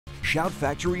Shout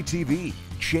Factory TV,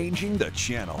 changing the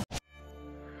channel.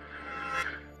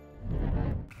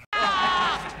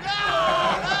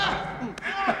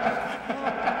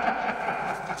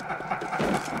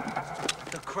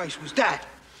 The Christ was that?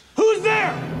 Who's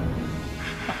there?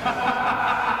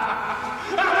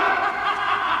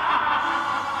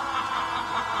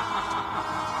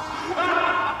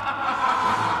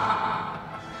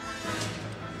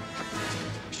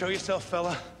 Show yourself,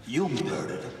 fella. You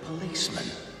murdered a policeman,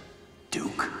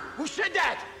 Duke. Who said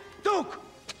that? Duke!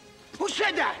 Who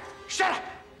said that? Shut up!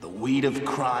 The weed of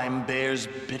crime bears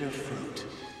bitter fruit.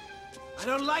 I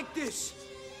don't like this.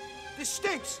 This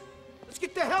stinks. Let's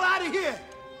get the hell out of here.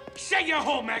 Shut your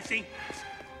hole, Maxie.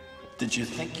 Did you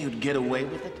think you'd get away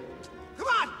with it? Come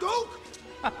on, Duke!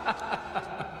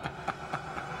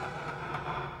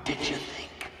 Did you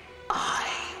think I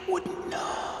wouldn't know?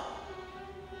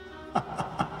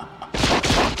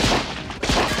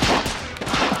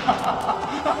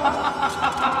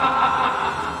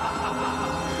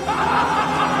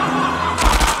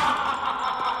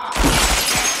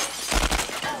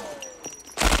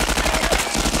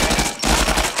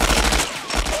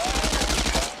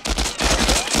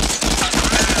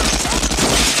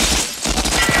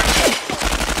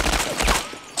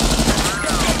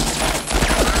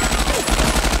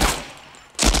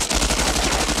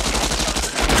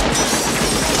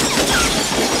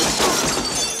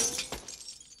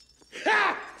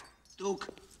 Duke,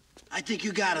 I think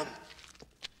you got him.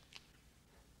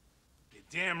 You're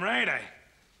damn right I...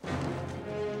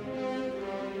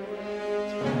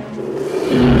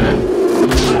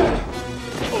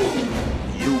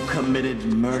 You committed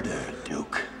murder,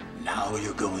 Duke. Now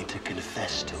you're going to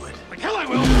confess to it. Like hell I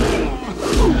will!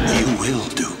 You will,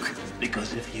 Duke.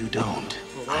 Because if you don't,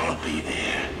 I'll be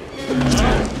there.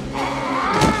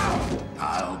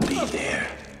 I'll be there.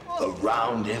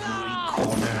 Around every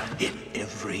corner, in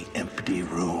every empty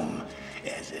room.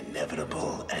 As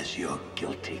inevitable as your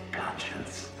guilty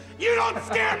conscience. You don't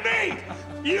scare me!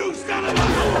 You son of a...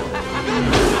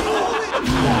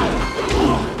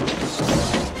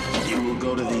 You will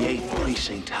go to the 8th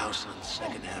Precinct house on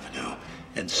 2nd Avenue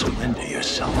and surrender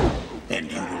yourself.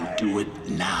 And you will do it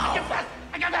now.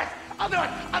 I got that! I'll do it!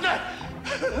 I'll do it!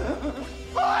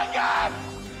 Oh my God!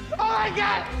 Oh my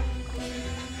God!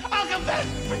 I'll confess!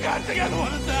 For God's sake, I don't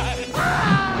want to die!